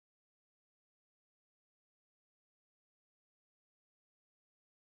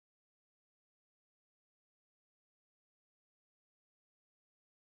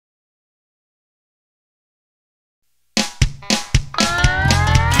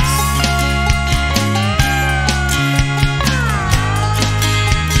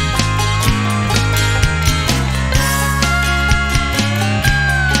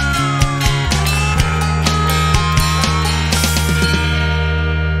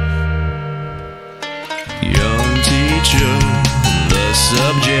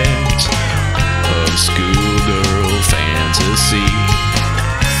subject of schoolgirl fantasy.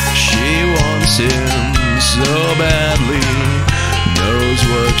 She wants him so badly, knows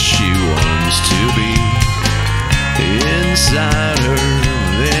what she wants to be. Inside her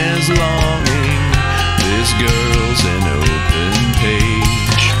there's longing, this girl's an open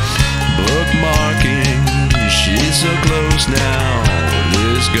page. Bookmarking, she's so close now,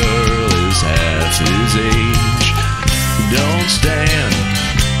 this girl is half his age. Don't stand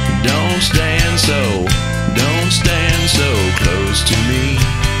so close to me.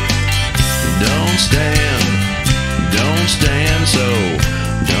 Don't stand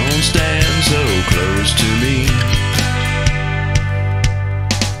so close to me.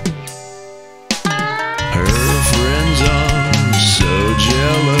 Her friends are so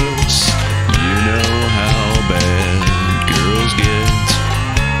jealous, you know how bad girls get.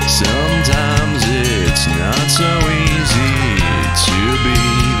 Sometimes it's not so easy to be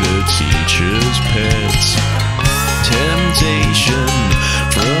the teacher's pet. Temptation,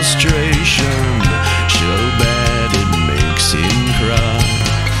 frustration, so bad it makes him cry.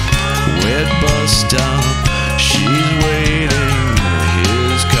 Wet bus stop, she's waiting,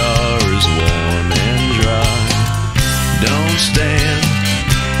 his car is warm and dry. Don't stand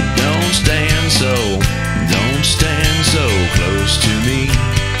so close to me.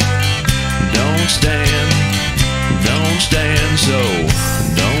 Don't stand so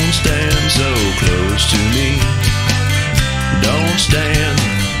close to me. Don't stand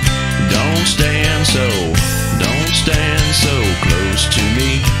so close to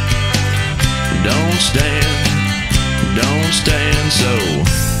me. Don't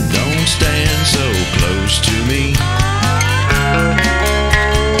stand so close to me.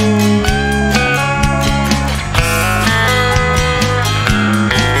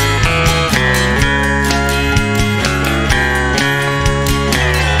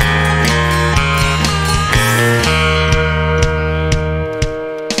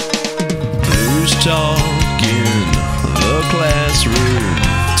 Who's talking the classroom?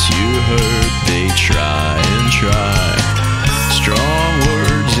 To hurt they try and try. Strong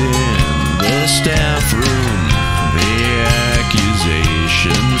words in the staff room, the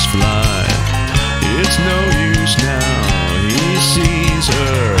accusations fly. It's no use now, he sees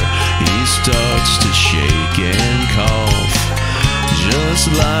her, he starts to shake and cough, just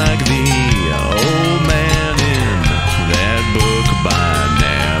like the old man in that book by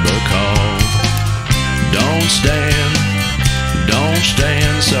Nabokov. Don't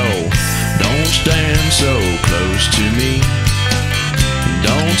stand so